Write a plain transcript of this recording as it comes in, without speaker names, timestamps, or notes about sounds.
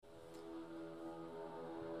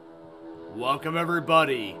Welcome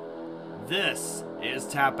everybody. This is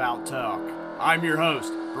Tap Out Talk. I'm your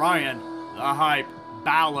host, Brian, the Hype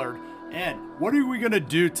Ballard. And what are we going to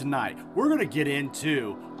do tonight? We're going to get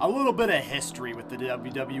into a little bit of history with the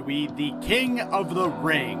WWE, the King of the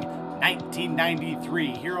Ring,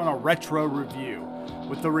 1993, here on a retro review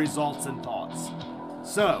with the results and thoughts.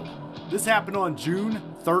 So, this happened on June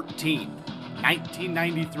 13th.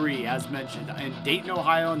 1993, as mentioned, in Dayton,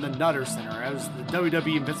 Ohio, in the Nutter Center, as the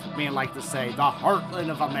WWE and Vince McMahon like to say, the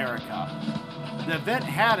heartland of America. The event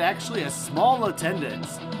had actually a small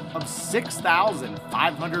attendance of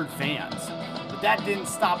 6,500 fans, but that didn't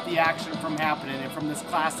stop the action from happening and from this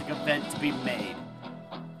classic event to be made.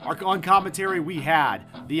 On commentary, we had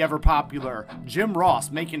the ever-popular Jim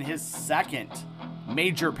Ross making his second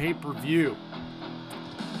major pay-per-view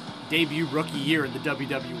debut rookie year in the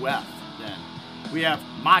WWF. Then we have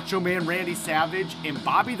Macho Man Randy Savage and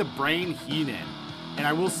Bobby the Brain Heenan. And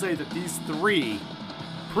I will say that these three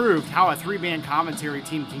proved how a three-man commentary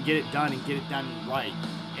team can get it done and get it done right.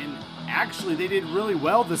 And actually, they did really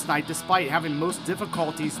well this night despite having most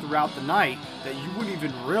difficulties throughout the night that you wouldn't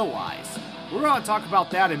even realize. We're going to talk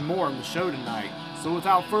about that and more on the show tonight. So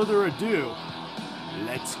without further ado,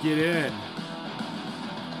 let's get in.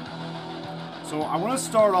 So I want to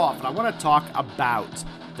start off and I want to talk about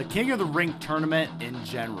the King of the Ring tournament in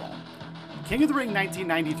general. King of the Ring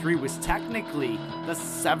 1993 was technically the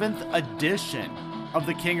 7th edition of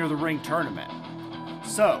the King of the Ring tournament.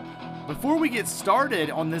 So, before we get started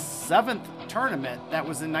on this 7th tournament that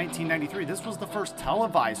was in 1993, this was the first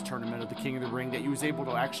televised tournament of the King of the Ring that you was able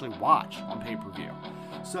to actually watch on pay-per-view.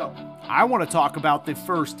 So, I want to talk about the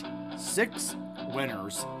first 6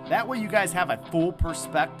 winners. That way you guys have a full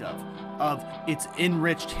perspective of its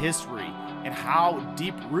enriched history and how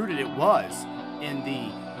deep-rooted it was in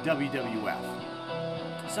the WWF.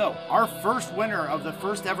 So, our first winner of the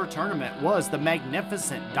first ever tournament was the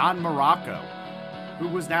magnificent Don Muraco, who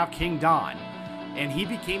was now King Don. And he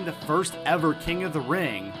became the first ever King of the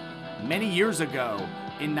Ring many years ago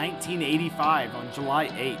in 1985 on July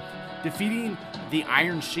 8th, defeating the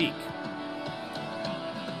Iron Sheik.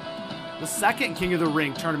 The second King of the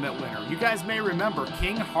Ring tournament winner, you guys may remember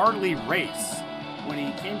King Harley Race when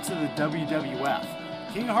he came to the WWF.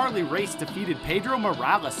 King Harley Race defeated Pedro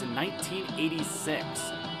Morales in 1986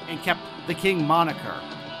 and kept the King moniker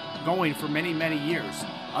going for many, many years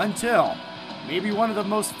until maybe one of the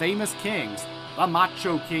most famous kings, the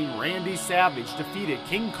Macho King Randy Savage, defeated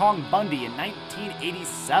King Kong Bundy in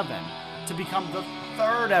 1987 to become the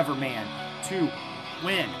third ever man to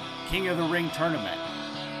win King of the Ring tournament.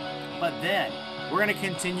 But then, we're going to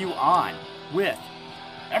continue on with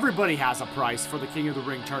everybody has a price for the King of the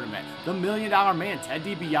Ring tournament. The $1 Million Man, Ted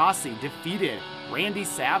DiBiase, defeated Randy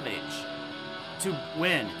Savage to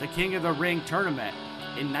win the King of the Ring tournament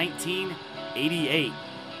in 1988.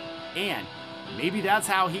 And maybe that's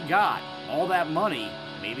how he got all that money.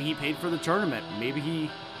 Maybe he paid for the tournament. Maybe he,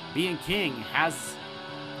 being king, has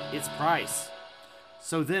its price.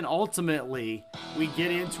 So then ultimately, we get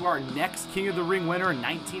into our next King of the Ring winner in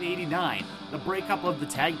 1989, the breakup of the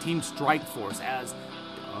Tag Team Strike Force as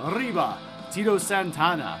Arriba Tito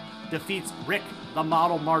Santana defeats Rick the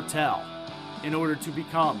Model Martel in order to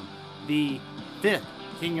become the 5th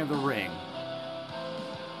King of the Ring.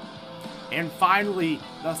 And finally,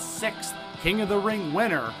 the 6th King of the Ring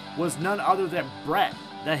winner was none other than Bret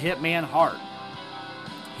the Hitman Hart.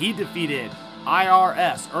 He defeated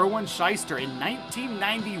IRS Erwin Shyster in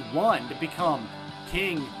 1991 to become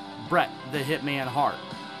King Bret the Hitman Hart,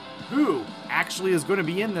 who actually is going to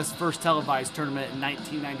be in this first televised tournament in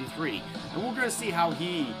 1993. And we're going to see how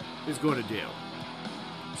he is going to do.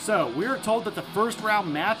 So, we're told that the first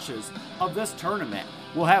round matches of this tournament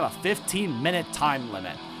will have a 15-minute time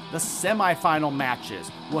limit. The semifinal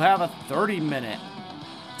matches will have a 30-minute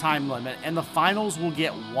time limit, and the finals will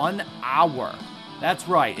get 1 hour. That's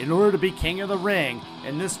right, in order to be King of the Ring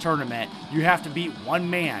in this tournament, you have to beat one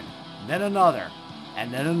man, then another,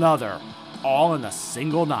 and then another, all in a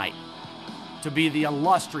single night, to be the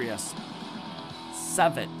illustrious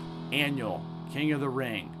 7th annual King of the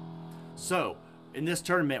Ring. So, in this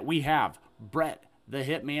tournament, we have Bret the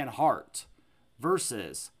Hitman Hart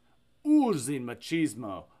versus Uzi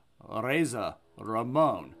Machismo Reza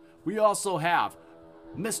Ramon. We also have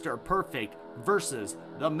Mr. Perfect versus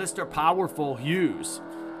the Mr. Powerful Hughes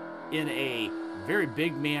in a very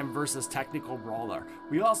big man versus technical brawler.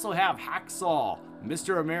 We also have Hacksaw,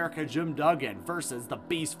 Mr. America Jim Duggan versus the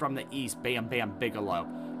Beast from the East, Bam Bam Bigelow.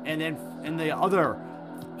 And then in the other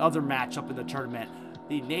matchup in the tournament,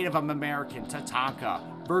 the Native American Tatanka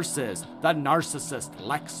versus the narcissist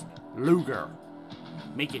Lex Luger.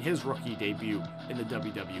 making his rookie debut in the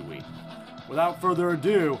WWE. Without further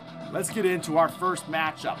ado, let's get into our first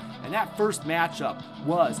matchup. And that first matchup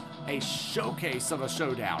was a showcase of a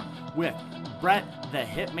showdown with Bret the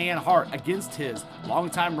Hitman Hart against his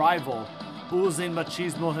longtime rival, Oozing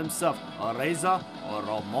Machismo himself, Razor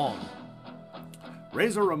Ramon.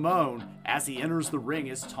 Razor Ramon, as he enters the ring,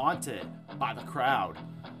 is taunted by the crowd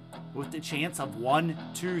with the chants of 1,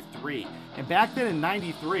 2, 3. And back then in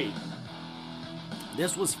 '93,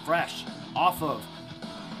 this was fresh off of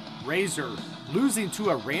Razor losing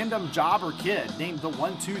to a random jobber kid named the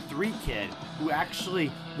 1, 2, 3 kid, who actually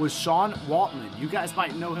was Sean Waltman. You guys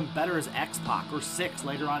might know him better as X-Pac or Six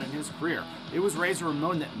later on in his career. It was Razor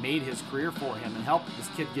Ramon that made his career for him and helped this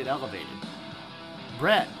kid get elevated.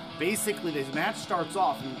 Bret, basically this match starts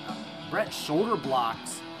off and Bret's shoulder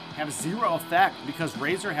blocks have zero effect because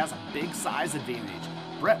Razor has a big size advantage.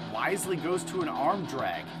 Bret wisely goes to an arm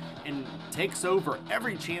drag and takes over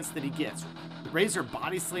every chance that he gets. Razor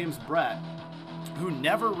body slams Bret, who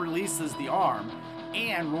never releases the arm,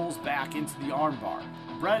 and rolls back into the armbar.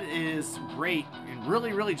 Bret is great and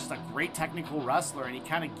really just a great technical wrestler, and he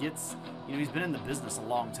kind of gets, he's been in the business a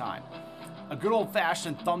long time. A good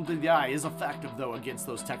old-fashioned thumb to the eye is effective, though, against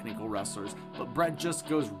those technical wrestlers, but Bret just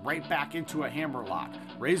goes right back into a hammerlock.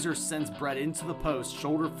 Razor sends Bret into the post,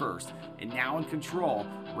 shoulder first, and now in control,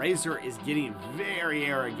 Razor is getting very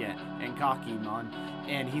arrogant and cocky, man,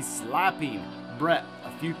 and he's slapping Bret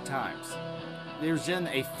a few times. There's then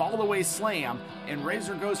a fall-away slam, and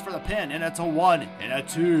Razor goes for the pin, and it's a 1 and a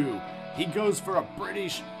 2. He goes for a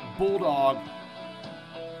British Bulldog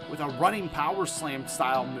with a running power slam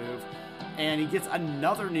style move, and he gets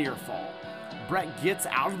another near fall. Bret gets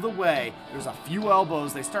out of the way. There's a few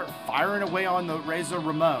elbows. They start firing away on the Razor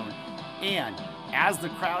Ramon, and as the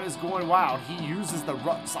crowd is going wild, he uses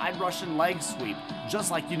the side Russian leg sweep, just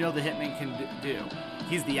like the Hitman can do.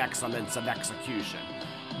 He's the excellence of execution,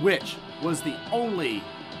 which was the only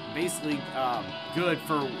basically good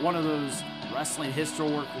for one of those wrestling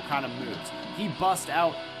historical kind of moves. He busts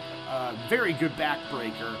out a very good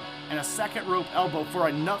backbreaker and a second rope elbow for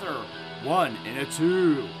another 1 and a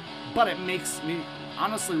 2. But it makes me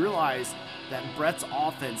honestly realize that Bret's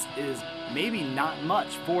offense is maybe not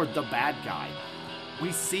much for the bad guy.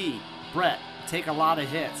 We see Bret take a lot of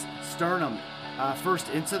hits, sternum first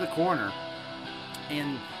into the corner,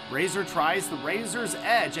 and Razor tries the Razor's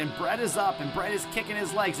edge, and Bret is up, and Bret is kicking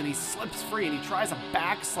his legs, and he slips free, and he tries a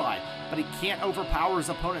backslide, but he can't overpower his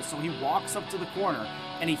opponent, so he walks up to the corner,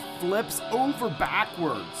 and he flips over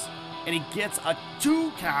backwards, and he gets a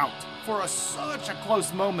 2 count for such a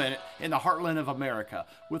close moment in the heartland of America.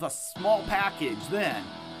 With a small package then,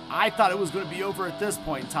 I thought it was going to be over at this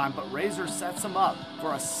point in time, but Razor sets him up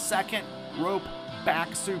for a second rope back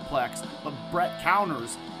suplex, but Bret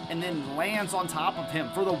counters and then lands on top of him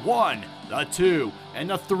for the 1, the 2, and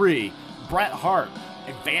the 3. Bret Hart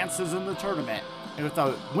advances in the tournament with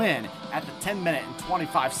a win at the 10-minute and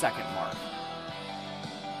 25-second mark.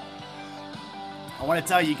 I want to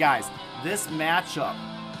tell you guys, this matchup,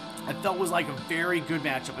 I felt was like a very good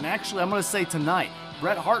matchup. And actually, I'm going to say tonight,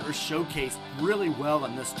 Bret Hart was showcased really well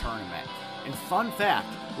in this tournament. And fun fact,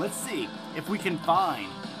 let's see if we can find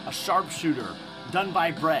a sharpshooter done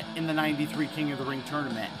by Bret in the '93 King of the Ring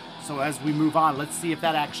tournament. So as we move on, let's see if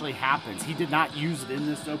that actually happens. He did not use it in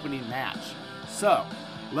this opening match. So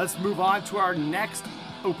let's move on to our next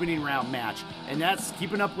opening round match, and that's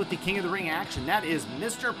keeping up with the King of the Ring action. That is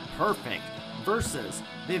Mr. Perfect versus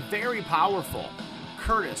the very powerful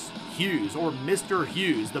Curtis Hughes, or Mr.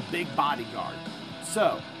 Hughes, the big bodyguard.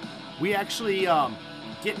 So we actually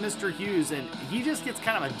get Mr. Hughes, and he just gets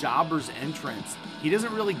kind of a jobber's entrance. He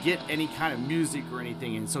doesn't really get any kind of music or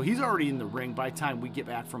anything, and so he's already in the ring by the time we get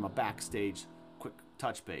back from a backstage quick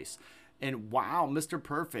touch base. And wow, Mr.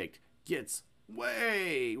 Perfect gets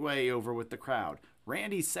way over with the crowd.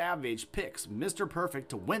 Randy Savage picks Mr. Perfect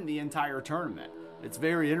to win the entire tournament. It's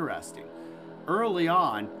very interesting. Early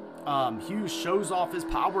on, Hughes shows off his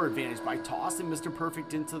power advantage by tossing Mr.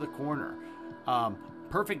 Perfect into the corner.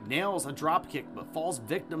 Perfect nails a drop kick but falls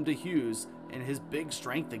victim to Hughes and his big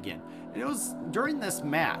strength again. And it was during this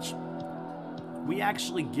match, we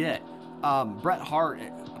actually get Bret Hart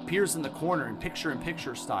appears in the corner in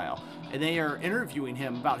picture-in-picture style, and they are interviewing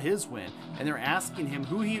him about his win, and they're asking him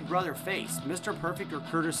who he'd rather face, Mr. Perfect or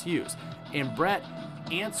Curtis Hughes. And Bret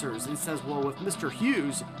answers and says, well, with Mr.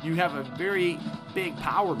 Hughes, you have a very big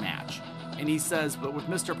power match. And he says, but with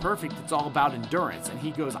Mr. Perfect, it's all about endurance. And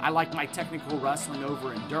he goes, I like my technical wrestling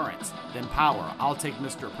over endurance than power. I'll take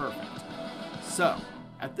Mr. Perfect. So,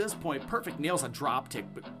 at this point, Perfect nails a drop kick,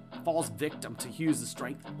 but falls victim to Hughes'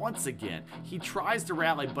 strength once again. He tries to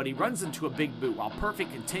rally, but he runs into a big boot while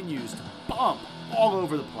Perfect continues to bump all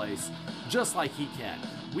over the place, just like he can.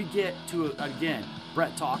 We get to, again,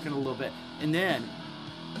 Bret talking a little bit, and then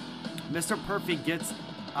Mr. Perfect gets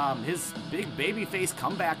his big babyface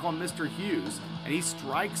comeback on Mr. Hughes, and he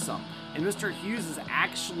strikes him. And Mr. Hughes is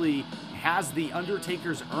actually has the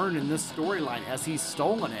Undertaker's urn in this storyline as he's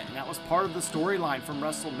stolen it, and that was part of the storyline from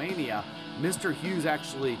WrestleMania. Mr. Hughes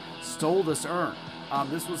actually stole this urn.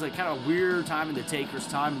 This was a kind of weird time in the Taker's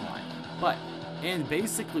timeline, and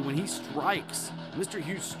basically when he strikes, Mr.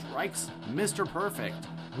 Hughes strikes Mr. Perfect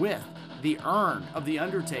with the urn of the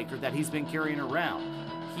Undertaker that he's been carrying around.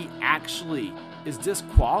 He actually is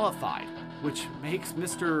disqualified, which makes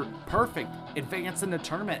Mr. Perfect advance in the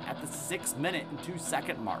tournament at the 6-minute and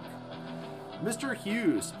 2-second mark. Mr.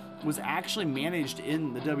 Hughes was actually managed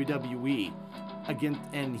in the WWE again,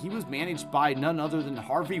 and he was managed by none other than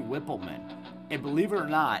Harvey Whippleman. And believe it or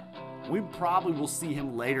not, we probably will see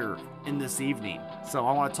him later in this evening. So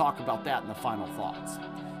I want to talk about that in the final thoughts.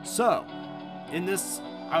 So, in this,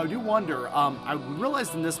 I do wonder, I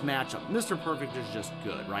realized in this matchup, Mr. Perfect is just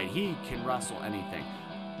good, right? He can wrestle anything.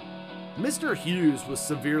 Mr. Hughes was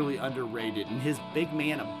severely underrated in his big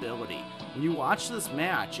man ability. When you watch this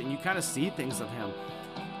match and you kind of see things of him,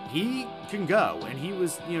 he can go, and he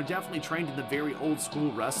was, definitely trained in the very old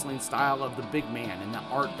school wrestling style of the big man and the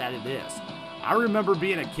art that it is. I remember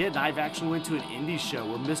being a kid, and I've actually went to an indie show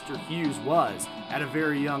where Mr. Hughes was at a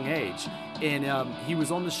very young age, and he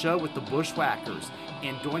was on the show with the Bushwhackers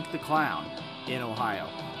and Doink the Clown in Ohio.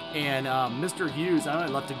 And Mr. Hughes, I don't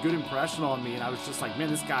know, left a good impression on me, and I was just like, man,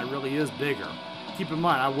 this guy really is bigger. Keep in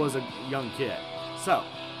mind, I was a young kid. So,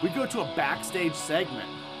 we go to a backstage segment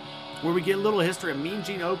where we get a little history of Mean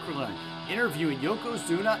Gene Okerlund interviewing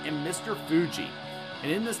Yokozuna and Mr. Fuji.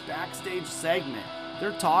 And in this backstage segment,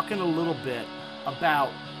 they're talking a little bit about,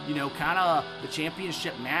 kind of the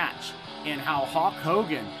championship match and how Hulk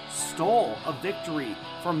Hogan stole a victory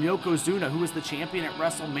from Yokozuna, who was the champion at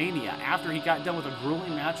WrestleMania. After he got done with a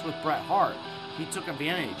grueling match with Bret Hart, he took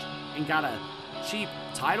advantage and got a cheap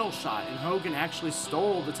title shot, and Hogan actually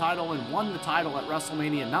stole the title and won the title at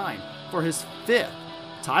WrestleMania 9 for his 5th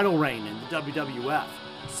title reign in the WWF.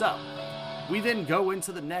 So, we then go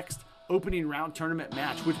into the next opening round tournament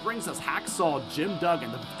match, which brings us Hacksaw Jim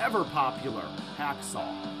Duggan, the ever popular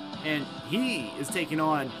Hacksaw. And he is taking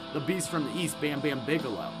on the Beast from the East, Bam Bam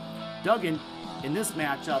Bigelow. Duggan, in this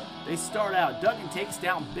matchup, they start out, Duggan takes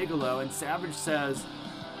down Bigelow, and Savage says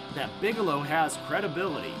that Bigelow has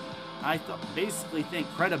credibility. I basically think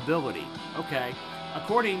credibility. Okay,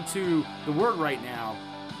 according to the word right now,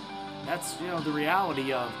 that's, the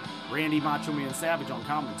reality of Randy Macho Man Savage on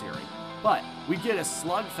commentary. But we get a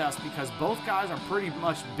slugfest because both guys are pretty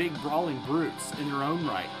much big brawling brutes in their own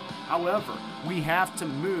right. However, we have to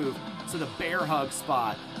move to the bear hug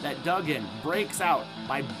spot that Duggan breaks out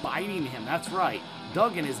by biting him. That's right,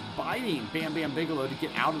 Duggan is biting Bam Bam Bigelow to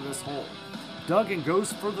get out of this hole. Duggan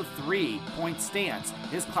goes for the 3-point stance,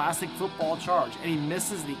 his classic football charge, and he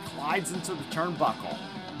misses and he glides into the turnbuckle.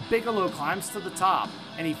 Bigelow climbs to the top,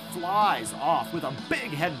 and he flies off with a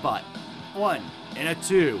big headbutt. 1 and a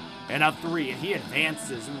 2 and a 3, and he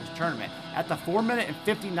advances in the tournament at the 4-minute and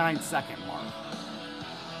 59-second mark.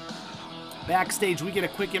 Backstage, we get a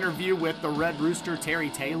quick interview with the Red Rooster, Terry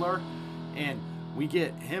Taylor, and we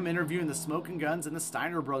get him interviewing the Smoking Guns and the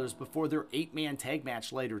Steiner Brothers before their 8-man tag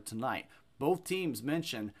match later tonight. Both teams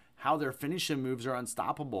mention how their finishing moves are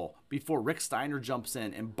unstoppable before Rick Steiner jumps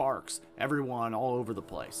in and barks everyone all over the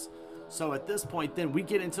place. So at this point then, we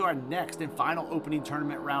get into our next and final opening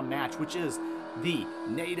tournament round match, which is the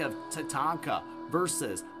Native Tatanka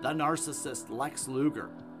versus the Narcissist Lex Luger.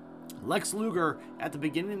 Lex Luger, at the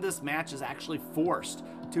beginning of this match, is actually forced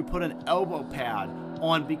to put an elbow pad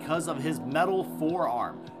on because of his metal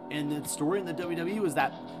forearm. And the story in the WWE was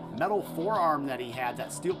that metal forearm that he had,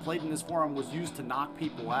 that steel plate in his forearm, was used to knock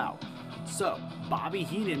people out. So, Bobby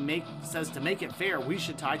Heenan says to make it fair, we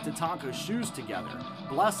should tie Tatanka's shoes together.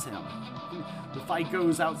 Bless him. The fight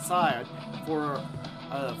goes outside for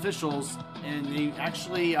officials, and they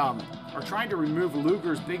actually are trying to remove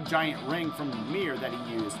Luger's big giant ring from the mirror that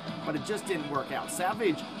he used, but it just didn't work out.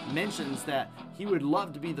 Savage mentions that he would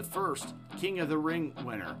love to be the first King of the Ring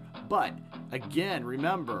winner, but again,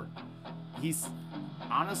 remember, he's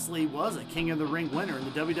honestly was a King of the Ring winner, and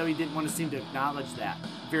the WWE didn't want to seem to acknowledge that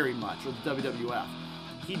very much, or the WWF.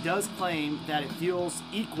 He does claim that it feels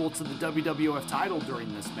equal to the WWF title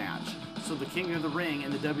during this match. So the King of the Ring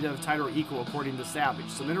and the WWF title are equal according to Savage.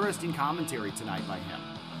 Some interesting commentary tonight by him.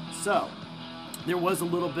 So, there was a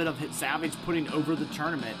little bit of Savage putting over the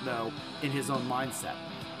tournament, though, in his own mindset.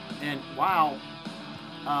 And while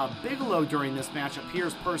Bigelow during this match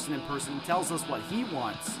appears person in person and tells us what he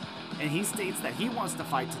wants, and he states that he wants to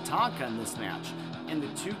fight Tatanka in this match. And the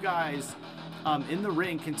two guys in the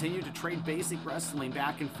ring continue to trade basic wrestling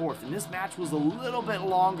back and forth. And this match was a little bit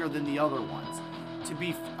longer than the other ones. To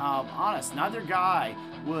be honest, neither guy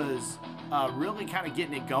was really kind of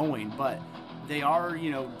getting it going, but they are,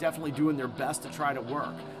 definitely doing their best to try to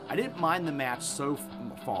work. I didn't mind the match so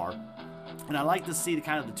far, and I like to see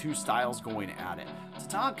the two styles going at it.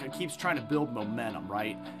 Tatanka keeps trying to build momentum,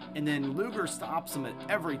 right? And then Luger stops him at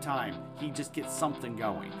every time he just gets something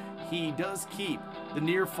going. He does keep the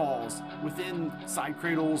near falls within side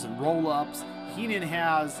cradles and roll-ups. Heenan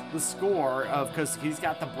has the score because he's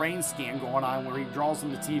got the brain scan going on where he draws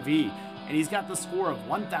on the TV. And he's got the score of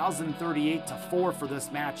 1,038-4 for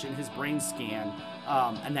this match in his brain scan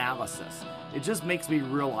analysis. It just makes me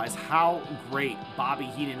realize how great Bobby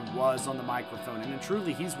Heenan was on the microphone. And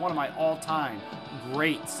truly, he's one of my all-time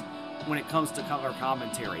greats when it comes to color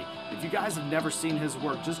commentary. If you guys have never seen his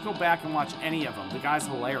work, just go back and watch any of them. The guy's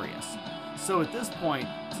hilarious. So at this point,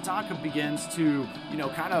 Tatanka begins to,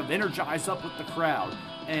 kind of energize up with the crowd.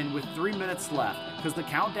 And with 3 minutes left, because the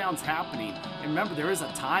countdown's happening, and remember, there is a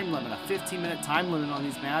time limit, a 15-minute time limit on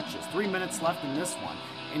these matches. 3 minutes left in this one.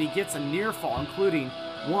 And he gets a near fall, including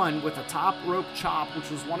one with a top rope chop, which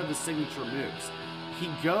was one of his signature moves. He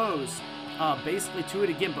goes basically to it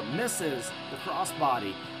again, but misses the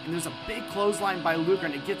crossbody. And there's a big clothesline by Luger,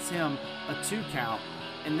 and it gets him a 2 count.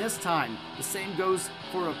 And this time, the same goes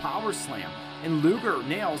for a power slam. And Luger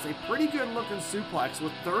nails a pretty good-looking suplex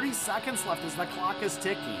with 30 seconds left as the clock is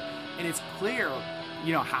ticking. And it's clear,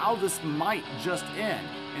 how this might just end.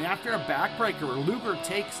 And after a backbreaker, Luger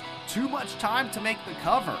takes too much time to make the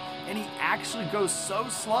cover. And he actually goes so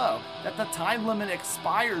slow that the time limit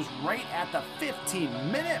expires right at the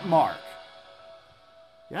 15-minute mark.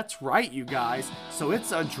 That's right, you guys. So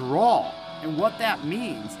it's a draw. And what that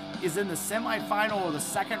means is in the semifinal or the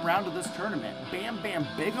second round of this tournament, Bam Bam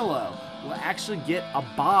Bigelow will actually get a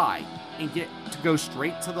bye and get to go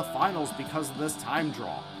straight to the finals because of this time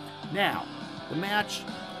draw. Now, the match,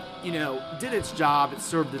 did its job, it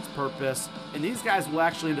served its purpose, and these guys will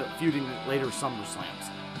actually end up feuding at later SummerSlams.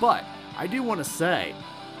 But I do want to say,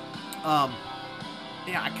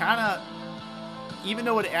 even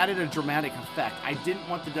though it added a dramatic effect, I didn't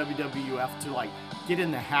want the WWF to get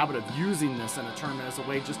in the habit of using this in a tournament as a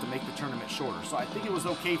way just to make the tournament shorter. So I think it was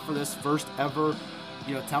okay for this first ever,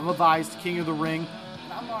 televised King of the Ring.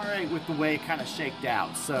 And I'm all right with the way it kind of shaked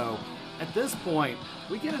out. So at this point,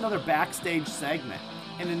 we get another backstage segment.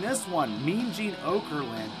 And in this one, Mean Gene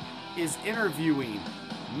Okerlund is interviewing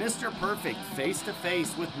Mr. Perfect face to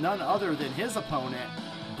face with none other than his opponent,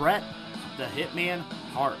 Bret the Hitman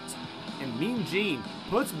Hart. And Mean Gene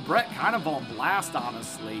puts Bret kind of on blast,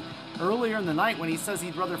 honestly, earlier in the night when he says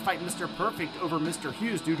he'd rather fight Mr. Perfect over Mr.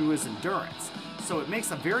 Hughes due to his endurance. So it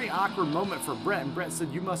makes a very awkward moment for Bret, and Bret said,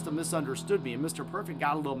 "You must have misunderstood me." And Mr. Perfect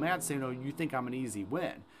got a little mad, saying, "Oh, you think I'm an easy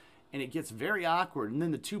win." And it gets very awkward, and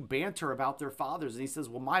then the two banter about their fathers, and he says,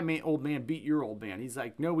 "Well, my old man beat your old man." He's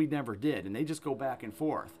like, "No, we never did," and they just go back and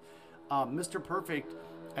forth. Mr. Perfect,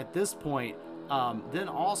 at this point, then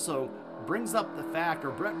also brings up the fact,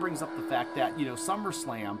 or Bret brings up the fact that,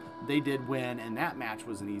 SummerSlam, they did win, and that match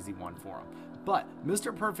was an easy one for him. But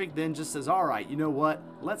Mr. Perfect then just says, "All right, you know what?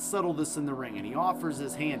 Let's settle this in the ring." And he offers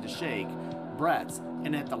his hand to shake Bret's.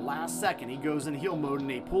 And at the last second, he goes in heel mode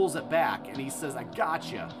and he pulls it back. And he says, "I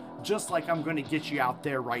got you. Just like I'm going to get you out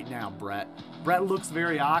there right now, Bret." Bret looks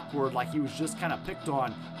very awkward, like he was just kind of picked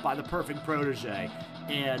on by the Perfect protege.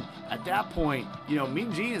 And at that point,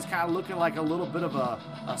 Mean Gene is kind of looking like a little bit of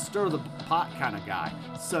a stir the pot kind of guy.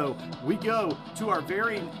 So we go to our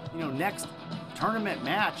very, next tournament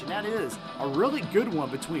match, and that is a really good one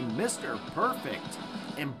between Mr. Perfect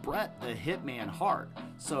and Bret the Hitman Hart.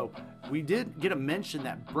 So we did get a mention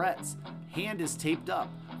that Bret's hand is taped up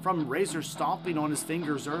from Razor stomping on his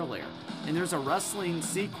fingers earlier. And there's a wrestling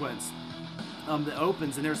sequence that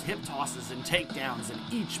opens, and there's hip tosses and takedowns, and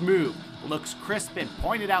each move looks crisp and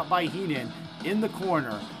pointed out by Heenan in the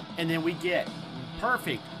corner. And then we get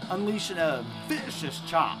Perfect unleashing a vicious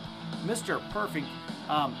chop. Mr. Perfect,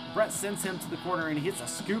 Bret sends him to the corner and he hits a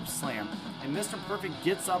scoop slam, and Mr. Perfect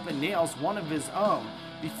gets up and nails one of his own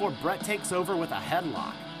before Bret takes over with a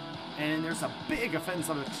headlock. And there's a big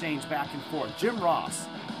offensive exchange back and forth. Jim Ross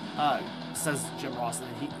says Jim Ross,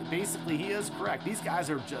 and he is correct. These guys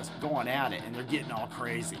are just going at it, and they're getting all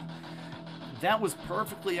crazy. That was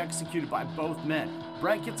perfectly executed by both men.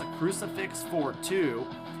 Bret gets a crucifix for 2,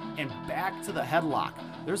 and back to the headlock.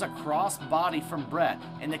 There's a cross body from Bret,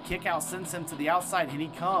 and the kick out sends him to the outside, and he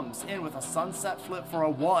comes in with a sunset flip for a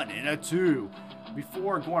 1 and a 2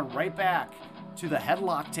 before going right back to the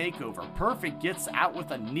headlock takeover. Perfect gets out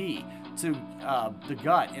with a knee to the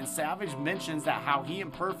gut, and Savage mentions that how he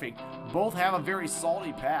and Perfect both have a very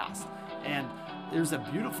salty past, and there's a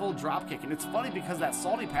beautiful drop kick. And it's funny because that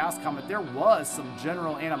salty past comment, there was some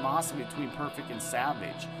general animosity between Perfect and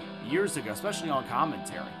Savage years ago, especially on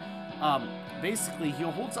commentary. Basically, he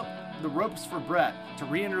holds up the ropes for Bret to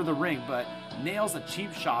re-enter the ring, but nails a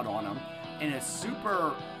cheap shot on him, and it's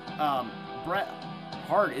super Bret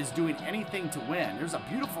Hart is doing anything to win. There's a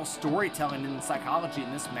beautiful storytelling and psychology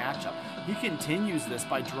in this matchup. He continues this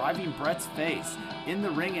by driving Bret's face in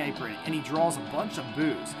the ring apron, and he draws a bunch of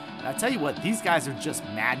boos. And I tell you what, these guys are just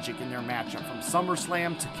magic in their matchup. From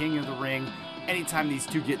SummerSlam to King of the Ring, anytime these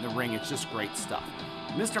two get in the ring, it's just great stuff.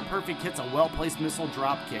 Mr. Perfect hits a well-placed missile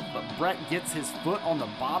drop kick, but Bret gets his foot on the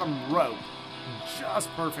bottom rope just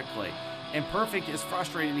perfectly. And Perfect is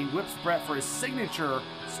frustrated, and he whips Bret for his signature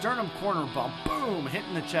sternum corner bump. Boom! Hit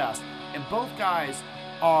in the chest. And both guys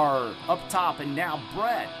are up top, and now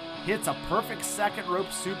Bret hits a perfect second rope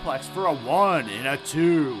suplex for a 1 and a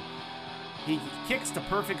 2. He kicks to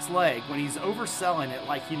Perfect's leg when he's overselling it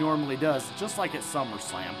like he normally does, just like at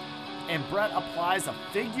SummerSlam. And Bret applies a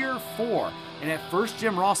figure 4. And at first,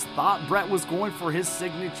 Jim Ross thought Bret was going for his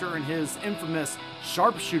signature and his infamous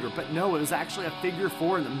sharpshooter, but no, it was actually a figure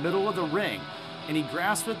 4 in the middle of the ring. And he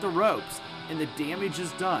grasps at the ropes, and the damage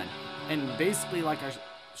is done. And basically, like a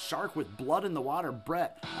shark with blood in the water,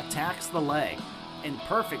 Bret attacks the leg. And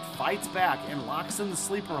Perfect fights back and locks in the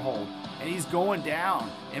sleeper hold. And he's going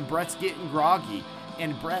down, and Bret's getting groggy.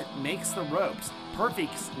 And Bret makes the ropes.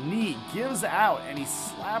 Perfect's knee gives out, and he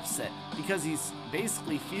slaps it because he's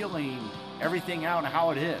basically feeling everything out and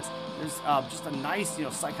how it is. There's just a nice,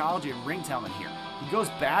 psychology and ring talent here. He goes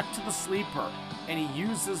back to the sleeper, and he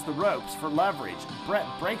uses the ropes for leverage. Bret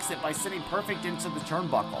breaks it by sending Perfect into the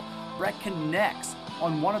turnbuckle. Bret connects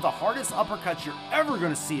on one of the hardest uppercuts you're ever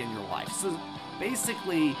going to see in your life. So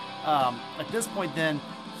basically, at this point then,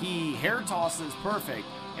 he hair tosses Perfect,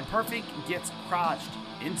 and Perfect gets crotched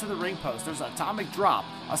into the ring post. There's an atomic drop,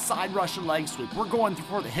 a side Russian leg sweep. We're going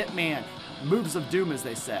for the Hitman moves of doom, as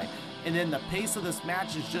they say. And then the pace of this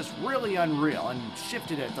match is just really unreal and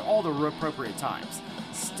shifted at all the appropriate times.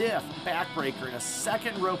 Stiff backbreaker and a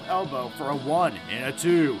second rope elbow for a 1 and a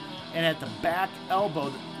 2. And at the back elbow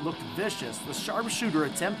that looked vicious, the sharpshooter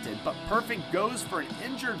attempted, but Perfect goes for an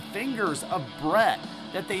injured fingers of Bret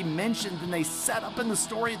that they mentioned and they set up in the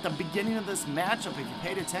story at the beginning of this matchup. If you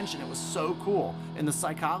paid attention, it was so cool in the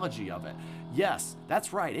psychology of it. Yes,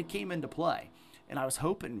 that's right, it came into play. And I was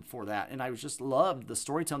hoping for that, and I just loved the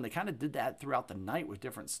storytelling. They kind of did that throughout the night with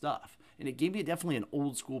different stuff. And it gave me definitely an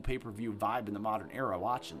old school pay-per-view vibe in the modern era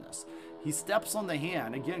watching this. He steps on the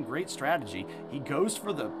hand, again, great strategy. He goes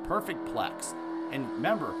for the perfect plex. And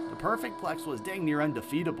remember, the perfect plex was dang near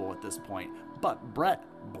undefeatable at this point, but Bret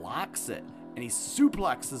blocks it, and he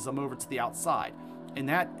suplexes him over to the outside. And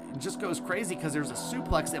that just goes crazy because there's a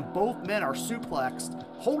suplex, and both men are suplexed,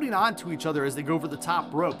 holding on to each other as they go over the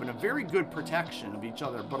top rope, and a very good protection of each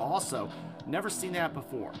other, but also never seen that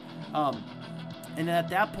before. And at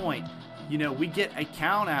that point, we get a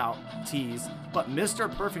count out tease, but Mr.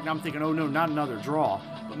 Perfect, I'm thinking, oh no, not another draw.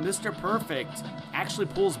 But Mr. Perfect actually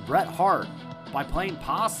pulls Bret Hart by playing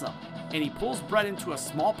possum, and he pulls Bret into a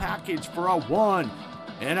small package for a 1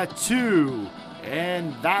 and a 2.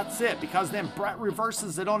 And that's it, because then Bret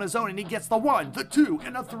reverses it on his own, and he gets the 1, the 2,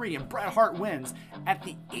 and the 3, and Bret Hart wins at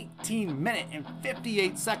the 18-minute and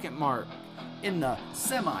 58-second mark in the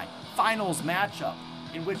semi-finals matchup,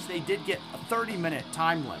 in which they did get a 30-minute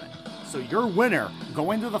time limit. So your winner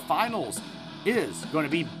going to the finals is going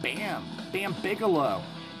to be Bam Bigelow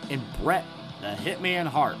and Bret the Hitman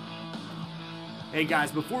Hart. Hey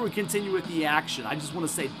guys, before we continue with the action, I just want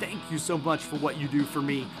to say thank you so much for what you do for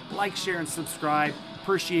me. Like, share, and subscribe.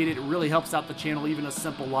 Appreciate it. It really helps out the channel, even a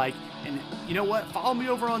simple like. And you know what? Follow me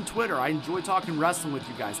over on Twitter. I enjoy talking wrestling with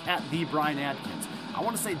you guys, at @TheBrianAdkins. I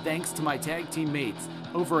want to say thanks to my tag team mates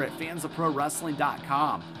over at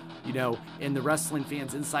fansofprowrestling.com, in the Wrestling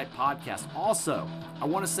Fans Insight podcast. Also, I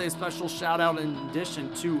want to say a special shout out in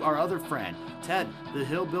addition to our other friend, Ted, the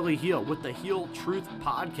Hillbilly Heel, with the Heel Truth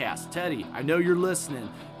podcast. Teddy, I know you're listening,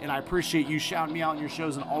 and I appreciate you shouting me out in your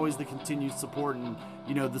shows and always the continued support. And,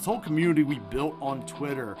 this whole community we built on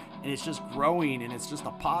Twitter, and it's just growing, and it's just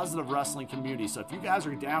a positive wrestling community. So if you guys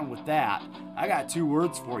are down with that, I got 2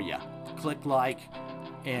 words for you. Click like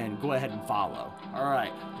and go ahead and follow. All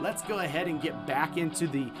right, let's go ahead and get back into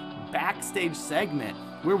the backstage segment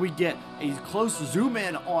where we get a close zoom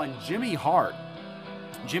in on Jimmy Hart.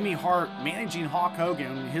 Jimmy Hart managing Hulk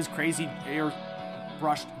Hogan in his crazy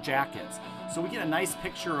airbrushed jackets. So we get a nice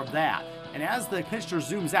picture of that. And as the picture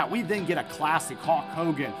zooms out, we then get a classic Hulk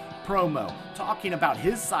Hogan promo talking about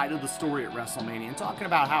his side of the story at WrestleMania and talking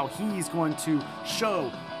about how he's going to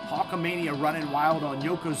show Hulkamania running wild on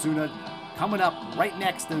Yokozuna coming up right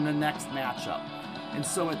next in the next matchup. And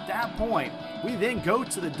so at that point, we then go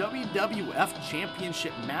to the WWF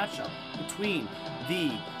Championship matchup between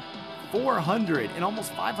the 400 and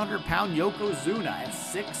almost 500-pound Yokozuna at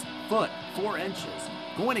 6 foot 4 inches,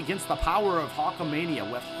 going against the power of Hulkamania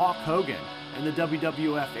with Hulk Hogan in the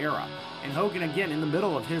WWF era. And Hogan again in the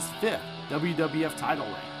middle of his 5th WWF title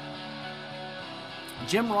reign.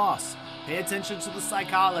 Jim Ross, pay attention to the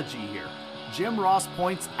psychology here. Jim Ross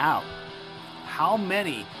points out how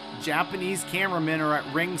many Japanese cameramen are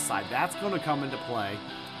at ringside. That's going to come into play.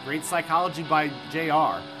 Great psychology by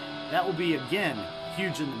JR. That will be, again,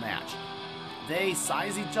 huge in the match. They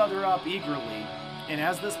size each other up eagerly, and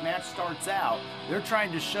as this match starts out, they're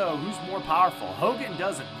trying to show who's more powerful. Hogan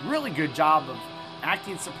does a really good job of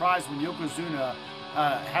acting surprised when Yokozuna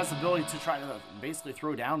has the ability to try to basically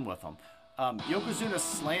throw down with him. Yokozuna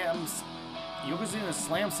slams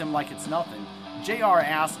him like it's nothing. JR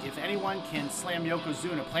asks if anyone can slam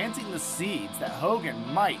Yokozuna, planting the seeds that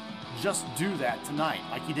Hogan might just do that tonight,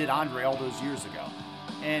 like he did Andre all those years ago.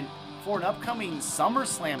 And for an upcoming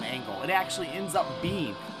SummerSlam angle, it actually ends up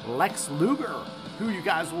being Lex Luger, who you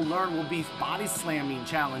guys will learn will be body slamming,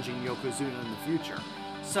 challenging Yokozuna in the future.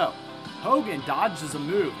 So, Hogan dodges a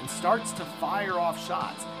move and starts to fire off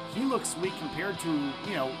shots. He looks weak compared to,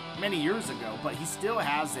 many years ago, but he still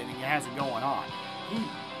has it and he has it going on. He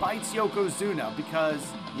bites Yokozuna because,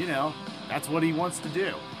 that's what he wants to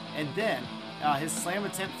do. And then his slam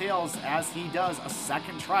attempt fails as he does a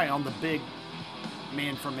second try on the big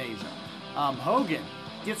man from Asia. Hogan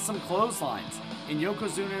gets some clotheslines, and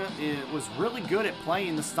Yokozuna was really good at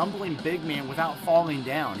playing the stumbling big man without falling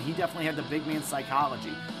down. He definitely had the big man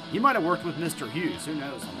psychology. He might have worked with Mr. Hughes, who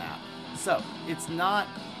knows on that. So it's not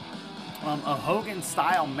a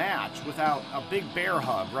Hogan-style match without a big bear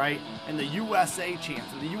hug, right? And the USA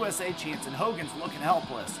chants, and Hogan's looking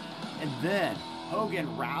helpless. And then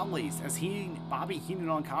Hogan rallies as Bobby Heenan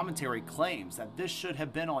on commentary claims that this should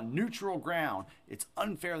have been on neutral ground. It's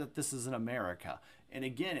unfair that this is in America. And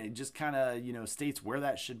again, it just kind of, states where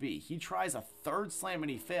that should be. He tries a third slam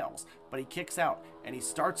and he fails, but he kicks out and he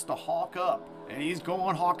starts to hawk up. And he's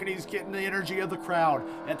going hawk and he's getting the energy of the crowd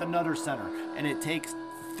at the Nutter Center. And it takes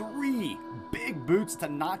 3 big boots to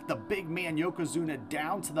knock the big man Yokozuna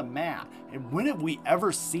down to the mat. And when have we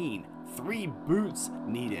ever seen 3 boots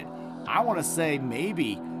needed? I want to say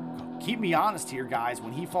maybe, keep me honest here, guys,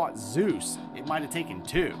 when he fought Zeus, it might have taken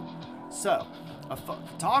 2. So, a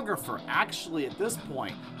photographer actually at this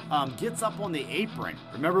point gets up on the apron.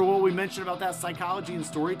 Remember what we mentioned about that psychology and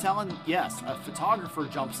storytelling? Yes, a photographer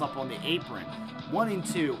jumps up on the apron wanting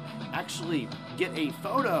to actually get a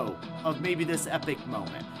photo of maybe this epic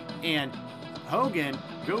moment. And Hogan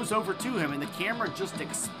goes over to him and the camera just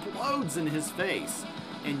explodes in his face.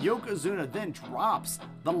 And Yokozuna then drops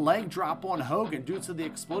the leg drop on Hogan due to the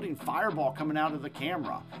exploding fireball coming out of the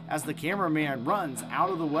camera as the cameraman runs out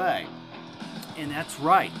of the way. And that's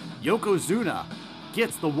right, Yokozuna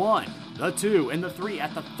gets the 1, the 2, and the 3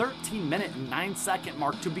 at the 13-minute and 9-second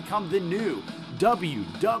mark to become the new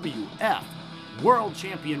WWF World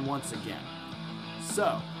Champion once again.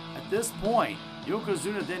 So, at this point,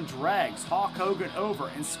 Yokozuna then drags Hulk Hogan over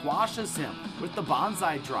and squashes him with the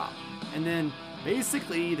bonsai drop. And then,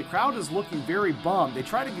 basically, the crowd is looking very bummed. They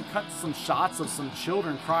try to cut some shots of some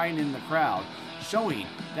children crying in the crowd, showing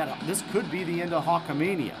that this could be the end of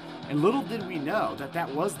Hulkamania. And little did we know that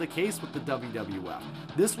that was the case with the WWF.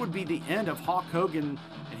 This would be the end of Hulk Hogan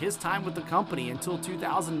and his time with the company until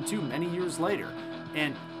 2002, many years later.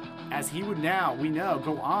 And as he would now, we know,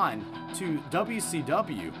 go on to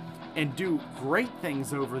WCW and do great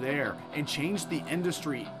things over there and change the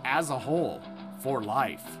industry as a whole for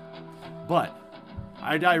life. But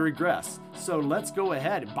I regress. So let's go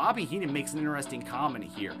ahead. Bobby Heenan makes an interesting comment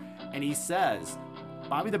here. And he says,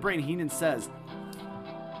 Bobby the Brain Heenan says,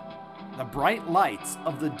 the bright lights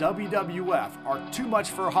of the WWF are too much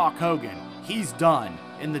for Hulk Hogan. He's done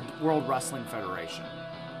in the World Wrestling Federation.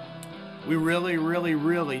 We really, really,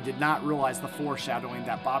 really did not realize the foreshadowing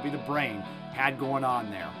that Bobby the Brain had going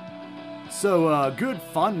on there. So, good,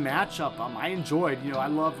 fun matchup. I enjoyed, I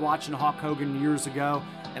loved watching Hulk Hogan years ago,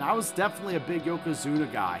 and I was definitely a big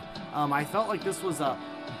Yokozuna guy. I felt like this was a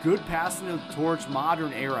good passing of the torch,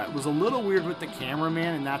 modern era. It was a little weird with the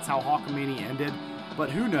cameraman, and that's how Hulkamania ended, but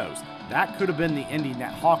who knows? that could have been the ending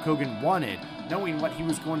that Hulk Hogan wanted, knowing what he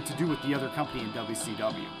was going to do with the other company in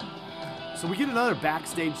WCW. So we get another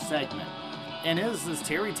backstage segment. And this is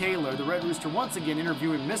Terry Taylor, the Red Rooster, once again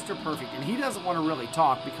interviewing Mr. Perfect, and he doesn't want to really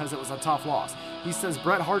talk because it was a tough loss. He says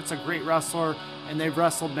Bret Hart's a great wrestler, and they've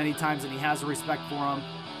wrestled many times, and he has a respect for him,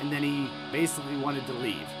 and then he basically wanted to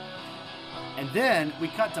leave. And then we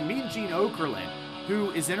cut to Mean Gene Okerlund,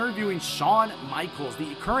 who is interviewing Shawn Michaels,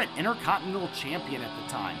 the current Intercontinental Champion at the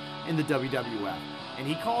time in the WWF. And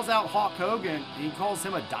he calls out Hulk Hogan, and he calls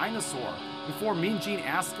him a dinosaur, before Mean Gene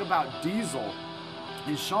asks about Diesel.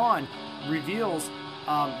 And Shawn reveals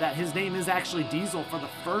that his name is actually Diesel for the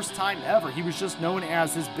first time ever. He was just known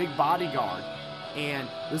as his big bodyguard. And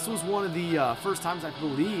this was one of the first times, I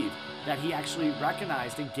believe, that he actually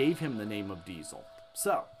recognized and gave him the name of Diesel.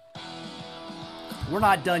 So, we're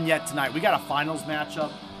not done yet tonight. We got a finals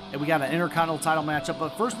matchup, and we got an Intercontinental title matchup.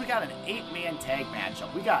 But first, we got an 8-man tag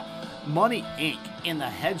matchup. We got Money Inc. and the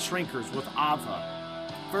Head Shrinkers with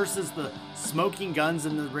Ava versus the Smoking Guns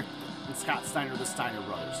and the Scott Steiner, the Steiner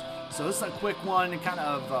Brothers. So this is a quick one and kind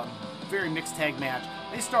of very mixed tag match.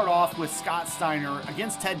 They start off with Scott Steiner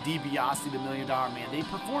against Ted DiBiase, the $1 Million Man. They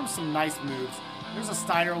perform some nice moves. There's a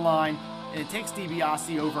Steiner line, and it takes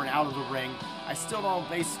DiBiase over and out of the ring. I still don't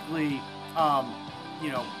basically,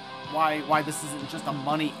 why this isn't just a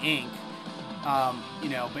Money Inc.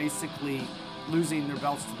 Basically losing their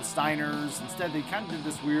belts to the Steiners. Instead, they kind of did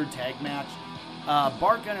this weird tag match.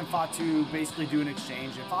 Bart Gunn and Fatu basically do an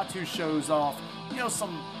exchange, and Fatu shows off,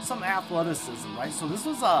 some athleticism, right? So this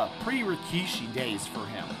was pre-Rikishi days for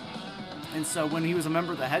him. And so when he was a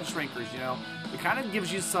member of the Head Shrinkers, it kind of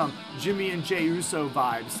gives you some Jimmy and Jey Uso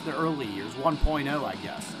vibes, the early years, 1.0, I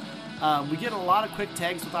guess. We get a lot of quick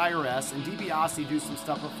tags with IRS, and DiBiase do some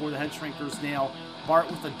stuff before the Head Shrinkers nail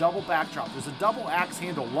Bart with a double backdrop. There's a double axe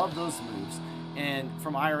handle, love those moves, and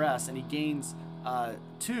from IRS, and he gains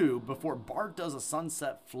 2 before Bart does a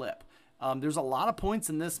sunset flip. There's a lot of points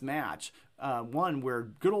in this match. One where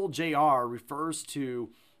good old JR refers to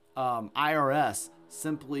IRS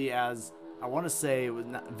simply as, I want to say it was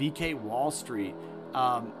VK Wall Street,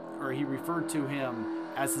 or he referred to him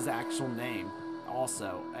as his actual name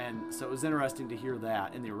also. And so it was interesting to hear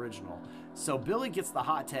that in the original. So Billy gets the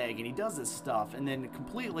hot tag and he does his stuff, and then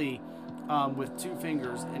completely with 2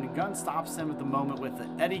 fingers, and Gunn stops him at the moment with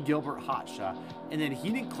the Eddie Gilbert hot shot. And then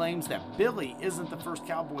Heenan claims that Billy isn't the first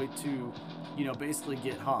cowboy to, basically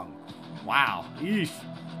get hung. Wow. Eesh.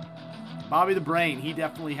 Bobby the Brain, he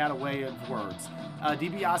definitely had a way of words.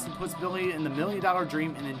 DiBiase puts Billy in the $1 Million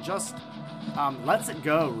Dream and then just lets it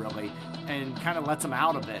go, really, and kind of lets him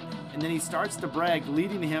out of it. And then he starts to brag,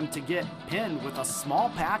 leading him to get pinned with a small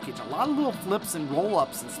package. A lot of little flips and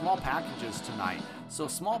roll-ups and small packages tonight. So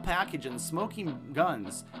small package and the Smoking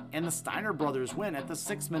Guns and the Steiner Brothers win at the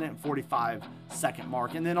 6-minute and 45-second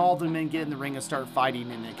mark. And then all the men get in the ring and start fighting,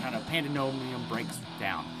 and it kind of pandemonium breaks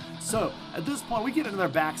down. So at this point, we get another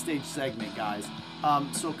backstage segment, guys.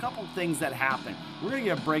 So a couple things that happen. We're going to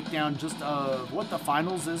get a breakdown just of what the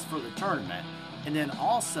finals is for the tournament. And then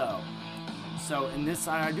also, so in this,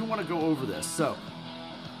 I do want to go over this. So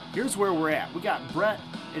here's where we're at. We got Bret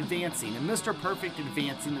advancing and Mr. Perfect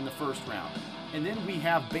advancing in the first round. And then we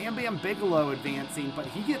have Bam Bam Bigelow advancing, but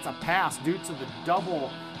he gets a pass due to the double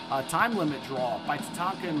time limit draw by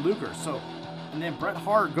Tatanka and Luger. So, and then Bret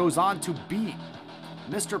Hart goes on to beat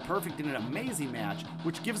Mr. Perfect in an amazing match,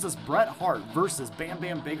 which gives us Bret Hart versus Bam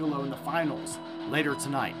Bam Bigelow in the finals later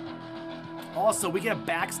tonight. Also, we get a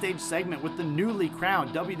backstage segment with the newly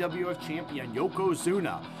crowned WWF champion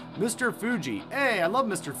Yokozuna, Mr. Fuji. Hey, I love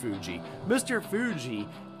Mr. Fuji. Mr. Fuji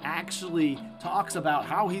actually talks about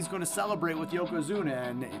how he's going to celebrate with Yokozuna,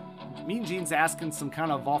 and Mean Gene's asking some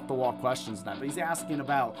kind of off-the-wall questions tonight, but he's asking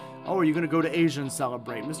about, oh, are you going to go to Asia and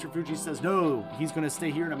celebrate? Mr. Fuji says no, he's going to stay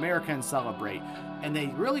here in America and celebrate. And they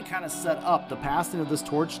really kind of set up the passing of this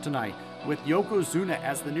torch tonight with Yokozuna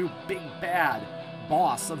as the new big bad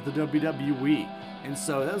boss of the WWE. And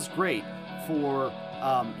so that was great for,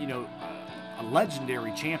 a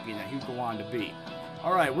legendary champion that he'd go on to be.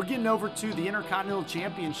 All right, we're getting over to the Intercontinental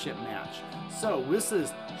Championship match. So this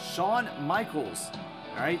is Shawn Michaels,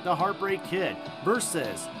 all right, the Heartbreak Kid,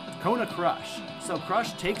 versus Kona Crush. So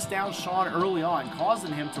Crush takes down Shawn early on,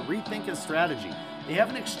 causing him to rethink his strategy. They have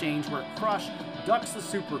an exchange where Crush ducks the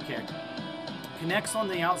super kick, connects on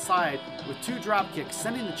the outside with 2 drop kicks,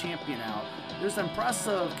 sending the champion out. There's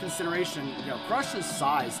impressive consideration, Crush's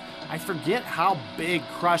size. I forget how big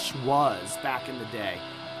Crush was back in the day.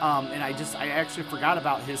 And I actually forgot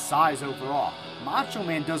about his size overall. Macho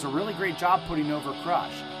Man does a really great job putting over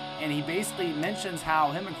Crush. and he basically mentions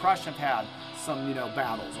how him and Crush have had some, you know,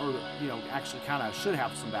 battles, or, you know, actually kind of should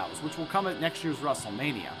have some battles, which will come at next year's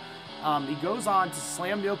WrestleMania. He goes on to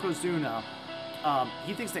slam Yokozuna.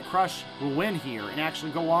 He thinks that Crush will win here and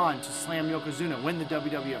actually go on to slam Yokozuna, win the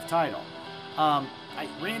WWF title.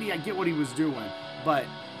 Randy, I get what he was doing, but,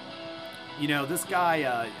 you know, this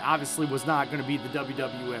guy obviously was not going to be the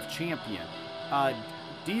WWF champion.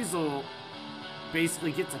 Diesel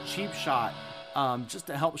basically gets a cheap shot just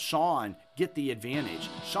to help Shawn get the advantage.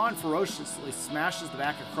 Shawn ferociously smashes the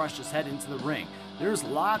back of Crush's head into the ring. There's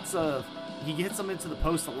lots of... He gets him into the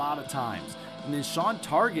post a lot of times. And then Shawn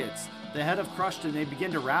targets the head of Crush and they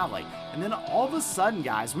begin to rally. And then all of a sudden,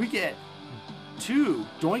 guys, we get two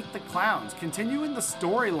Doink the Clowns, continuing the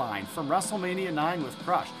storyline from WrestleMania 9 with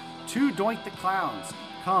Crush. Two Doink the Clowns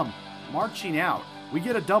come marching out. We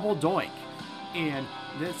get a double Doink. And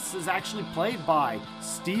this is actually played by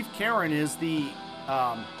Steve Caron, is the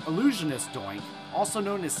illusionist Doink, also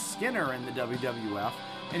known as Skinner in the WWF.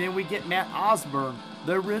 And then we get Matt Osborne,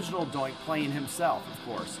 the original Doink, playing himself, of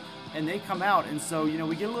course. And they come out, and so, you know,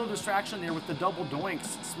 we get a little distraction there with the double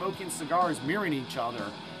Doinks smoking cigars, mirroring each other.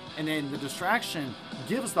 And then the distraction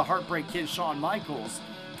gives the Heartbreak Kid, Shawn Michaels,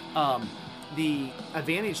 the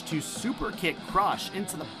advantage to super kick Crush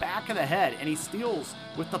into the back of the head, and he steals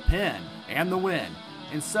with the pin and the win.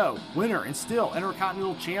 And so, winner and still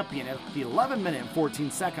Intercontinental Champion at the 11-minute and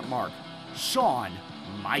 14-second mark, Shawn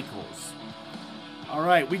Michaels. All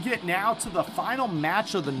right, we get now to the final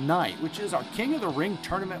match of the night, which is our King of the Ring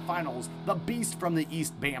Tournament Finals, the Beast from the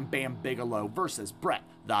East, Bam Bam Bigelow, versus Bret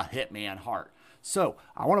the Hitman Hart. So,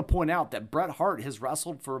 I want to point out that Bret Hart has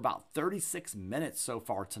wrestled for about 36 minutes so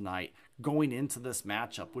far tonight going into this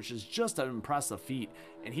matchup, which is just an impressive feat,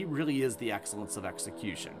 and he really is the excellence of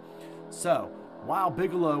execution. So, while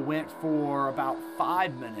Bigelow went for about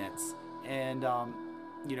 5 minutes, and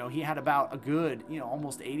you know, he had about a good, you know,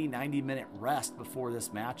 almost 90 minute rest before this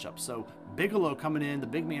matchup. So Bigelow coming in, the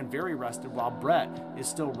big man very rested, while Bret is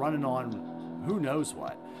still running on who knows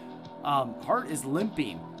what. Hart is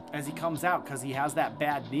limping as he comes out because he has that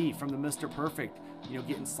bad knee from the Mr. Perfect, you know,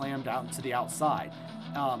 getting slammed out to the outside.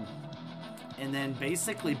 And then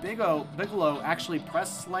basically Bigelow actually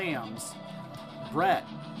press slams Bret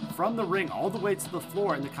from the ring all the way to the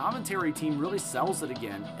floor, and the commentary team really sells it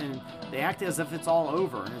again, and they act as if it's all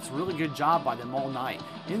over, and it's a really good job by them all night.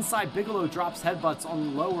 Inside, Bigelow drops headbutts on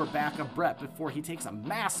the lower back of Bret before he takes a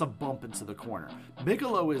massive bump into the corner.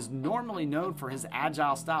 Bigelow is normally known for his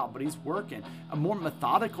agile style, but he's working a more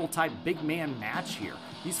methodical type big man match here.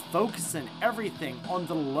 He's focusing everything on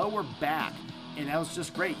the lower back, and that was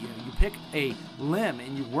just great. You know, you pick a limb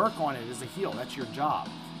and you work on it as a heel. That's your job.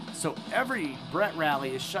 So every Bret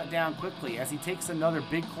rally is shut down quickly as he takes another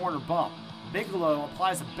big corner bump. Bigelow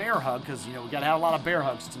applies a bear hug, because, you know, we got to have a lot of bear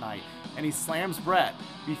hugs tonight. And he slams Bret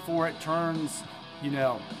before it turns, you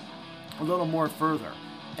know, a little more further.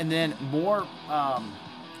 And then more,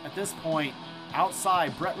 at this point,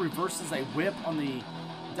 outside, Bret reverses a whip on the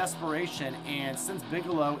Desperation and sends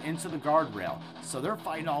Bigelow into the guardrail. So they're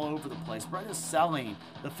fighting all over the place. Bret is selling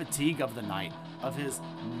the fatigue of the night of his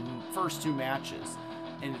first two matches.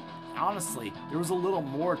 And honestly, there was a little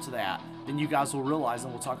more to that than you guys will realize,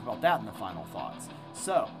 and we'll talk about that in the final thoughts.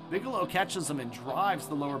 So, Bigelow catches him and drives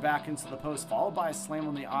the lower back into the post, followed by a slam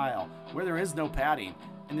on the aisle, where there is no padding,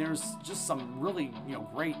 and there's just some really, you know,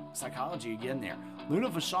 great psychology again there. Luna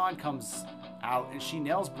Vachon comes out, and she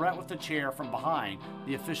nails Bret with the chair from behind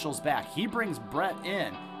the official's back. He brings Bret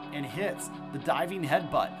in and hits the diving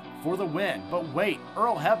headbutt for the win. But wait,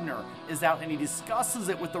 Earl Hebner is out and he discusses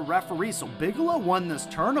it with the referee. So Bigelow won this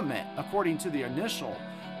tournament according to the initial.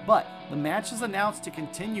 But the match is announced to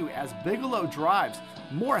continue as Bigelow drives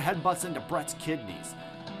more headbutts into Bret's kidneys.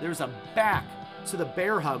 There's a back to the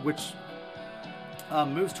bear hug, which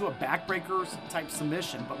moves to a backbreaker type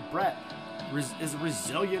submission. But Bret is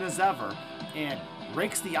resilient as ever and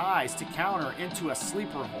rakes the eyes to counter into a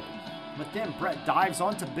sleeper hold. But then Bret dives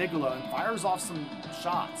onto Bigelow and fires off some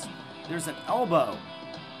shots. There's an elbow.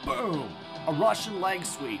 Boom. A Russian leg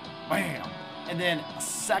sweep. Bam. And then a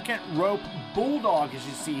second rope bulldog, as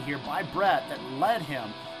you see here, by Bret that led him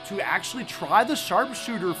to actually try the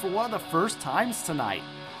sharpshooter for one of the first times tonight.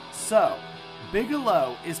 So,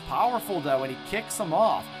 Bigelow is powerful though, and he kicks him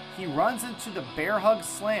off. He runs into the bear hug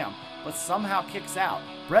slam, but somehow kicks out.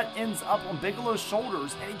 Bret ends up on Bigelow's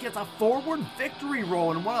shoulders, and he gets a forward victory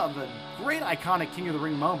roll in one of the great iconic King of the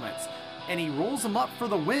Ring moments. And he rolls him up for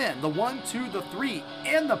the win, the 1, 2, the 3,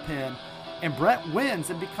 and the pin. And Bret wins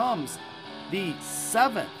and becomes the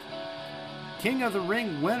 7th King of the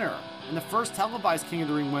Ring winner, and the first televised King of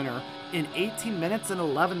the Ring winner in 18 minutes and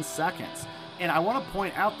 11 seconds. And I want to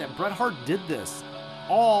point out that Bret Hart did this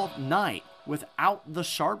all night without the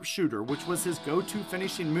sharpshooter, which was his go-to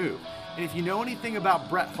finishing move. And if you know anything about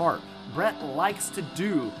Bret Hart, Bret likes to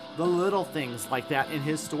do the little things like that in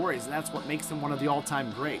his stories, and that's what makes him one of the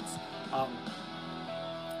all-time greats.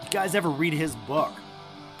 If you guys ever read his book,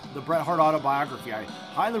 The Bret Hart Autobiography, I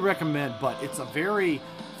highly recommend, but it's a very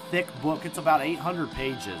thick book. It's about 800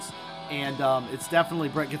 pages, and it's definitely,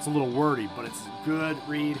 Bret gets a little wordy, but it's a good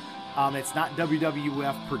read. It's not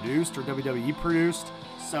WWF produced or WWE produced,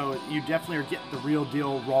 so you definitely are getting the real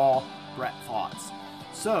deal, raw Bret thoughts.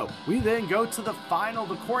 So we then go to the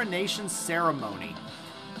coronation ceremony,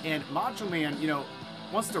 and Macho Man,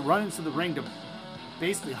 wants to run into the ring to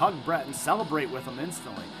basically hug Bret and celebrate with him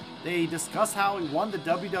instantly. They discuss how he won the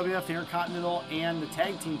WWF Intercontinental and the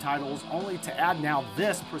Tag Team titles, only to add now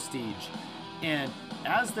this prestige. And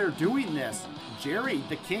as they're doing this, Jerry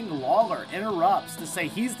the King Lawler interrupts to say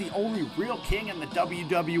he's the only real king in the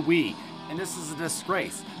WWE, and this is a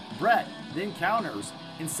disgrace. Bret then counters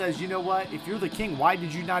and says, you know what, if you're the king, why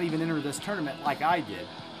did you not even enter this tournament like I did?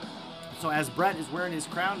 So as Bret is wearing his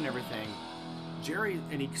crown and everything, Jerry,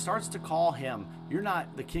 and he starts to call him, you're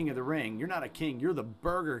not the king of the ring, you're not a king, you're the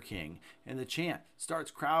Burger King. And the chant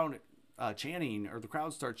starts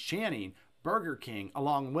chanting Burger King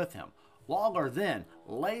along with him. Lawler then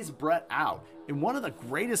lays Bret out in one of the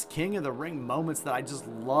greatest King of the Ring moments that I just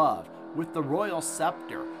love, with the Royal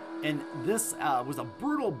Scepter. And this was a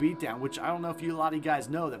brutal beatdown, which I don't know if a lot of you guys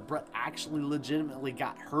know that Bret actually legitimately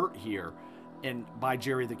got hurt here by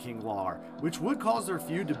Jerry the King Lawler, which would cause their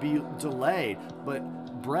feud to be delayed.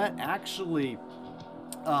 But Bret actually,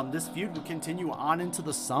 this feud would continue on into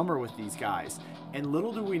the summer with these guys. And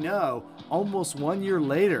little do we know, almost 1 year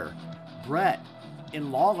later, Bret and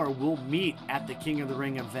Lawler will meet at the King of the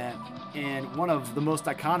Ring event in one of the most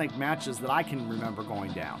iconic matches that I can remember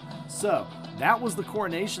going down. So that was the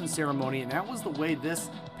coronation ceremony, and that was the way this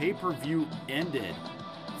pay-per-view ended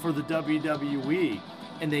for the WWE.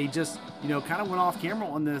 And they just, kind of went off camera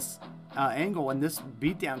on this angle, and this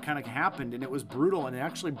beatdown kind of happened, and it was brutal.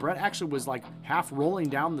 And Bret actually was like half rolling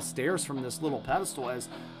down the stairs from this little pedestal as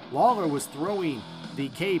Lawler was throwing the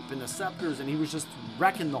cape and the scepters, and he was just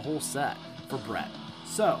wrecking the whole set for Bret.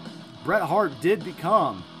 So Bret Hart did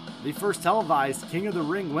become the first televised King of the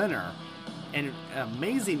Ring winner, and an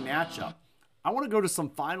amazing matchup. I want to go to some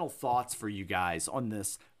final thoughts for you guys on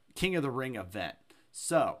this King of the Ring event.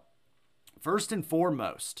 So, first and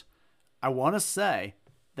foremost, I want to say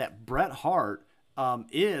that Bret Hart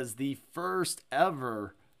is the first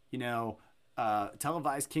ever,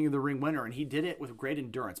 televised King of the Ring winner, and he did it with great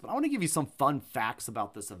endurance. But I want to give you some fun facts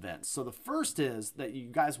about this event. So the first is that you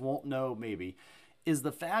guys won't know maybe, is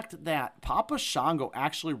the fact that Papa Shango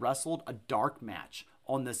actually wrestled a dark match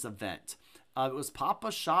on this event. It was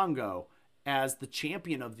Papa Shango as the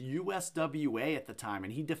champion of the USWA at the time,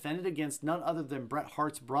 and he defended against none other than Bret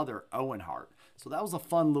Hart's brother, Owen Hart. So that was a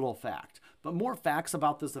fun little fact. But more facts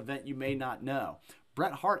about this event you may not know.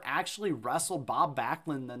 Bret Hart actually wrestled Bob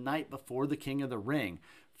Backlund the night before the King of the Ring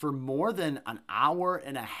for more than an hour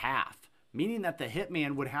and a half, meaning that the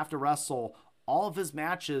Hitman would have to wrestle all of his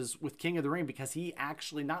matches with King of the Ring because he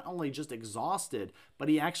actually not only just exhausted, but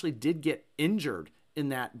he actually did get injured in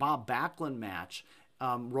that Bob Backlund match,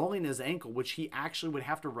 rolling his ankle, which he actually would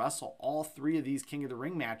have to wrestle all three of these King of the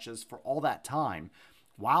Ring matches for all that time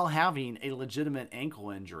while having a legitimate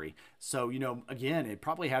ankle injury. So, again, it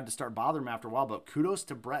probably had to start bothering him after a while, but kudos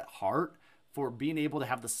to Bret Hart for being able to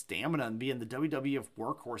have the stamina and being the WWF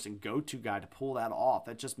workhorse and go-to guy to pull that off.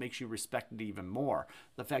 That just makes you respect it even more.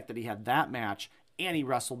 The fact that he had that match and he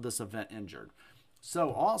wrestled this event injured.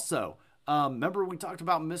 So also, remember we talked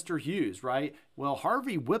about Mr. Hughes, right? Well,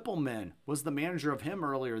 Harvey Whippleman was the manager of him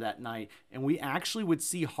earlier that night, and we actually would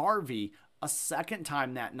see Harvey a second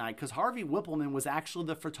time that night because Harvey Whippleman was actually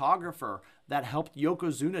the photographer that helped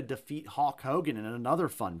Yokozuna defeat Hulk Hogan, and another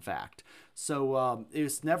fun fact. So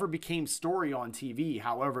it never became story on TV.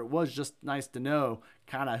 However, it was just nice to know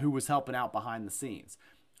kind of who was helping out behind the scenes.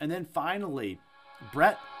 And then finally,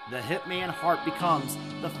 Bret the Hitman Hart becomes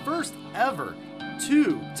the first ever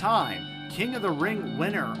two-time King of the Ring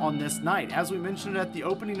winner on this night. As we mentioned at the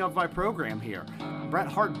opening of my program here, Bret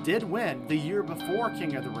Hart did win the year before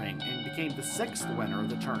King of the Ring and became the sixth winner of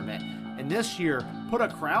the tournament. And this year put a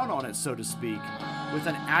crown on it, so to speak, with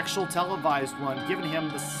an actual televised one, giving him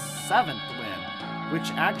the seventh win, which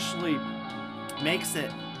actually makes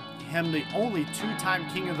it him the only two-time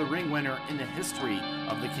King of the Ring winner in the history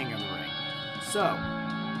of the King of the Ring. So,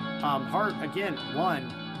 Hart, again,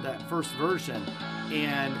 won that first version.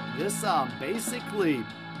 And this basically,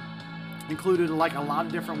 included like a lot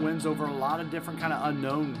of different wins over a lot of different kind of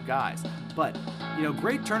unknown guys. But, you know,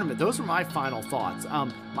 great tournament. Those are my final thoughts.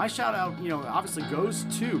 My shout out, you know, obviously goes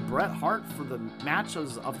to Bret Hart for the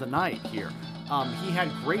matches of the night here. He had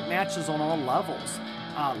great matches on all levels.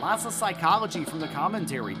 Lots of psychology from the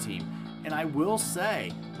commentary team. And I will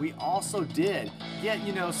say, we also did get,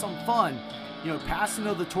 you know, some fun, you know, passing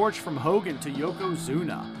of the torch from Hogan to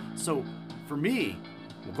Yokozuna. So for me,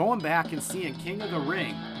 going back and seeing King of the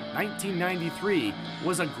Ring 1993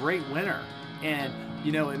 was a great winner. And,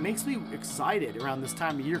 you know, it makes me excited around this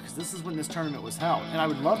time of year because this is when this tournament was held. And I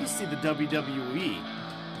would love to see the WWE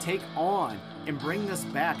take on and bring this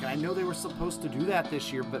back. And I know they were supposed to do that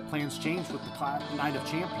this year, but plans changed with the Night of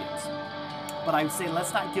Champions. But I would say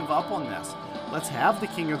let's not give up on this. Let's have the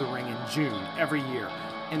King of the Ring in June every year.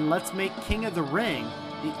 And let's make King of the Ring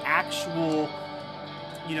the actual,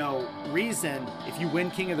 you know, reason if you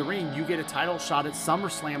win King of the Ring, you get a title shot at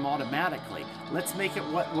SummerSlam automatically. Let's make it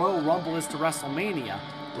what Royal Rumble is to WrestleMania.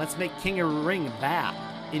 Let's make King of the Ring that,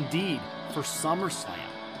 indeed, for SummerSlam.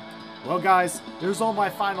 Well, guys, there's all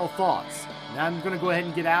my final thoughts. Now I'm going to go ahead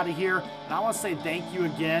and get out of here. And I want to say thank you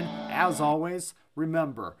again. As always,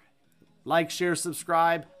 remember, like, share,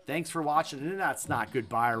 subscribe. Thanks for watching. And that's not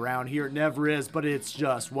goodbye around here. It never is, but it's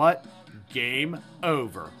just what? Game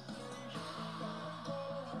over.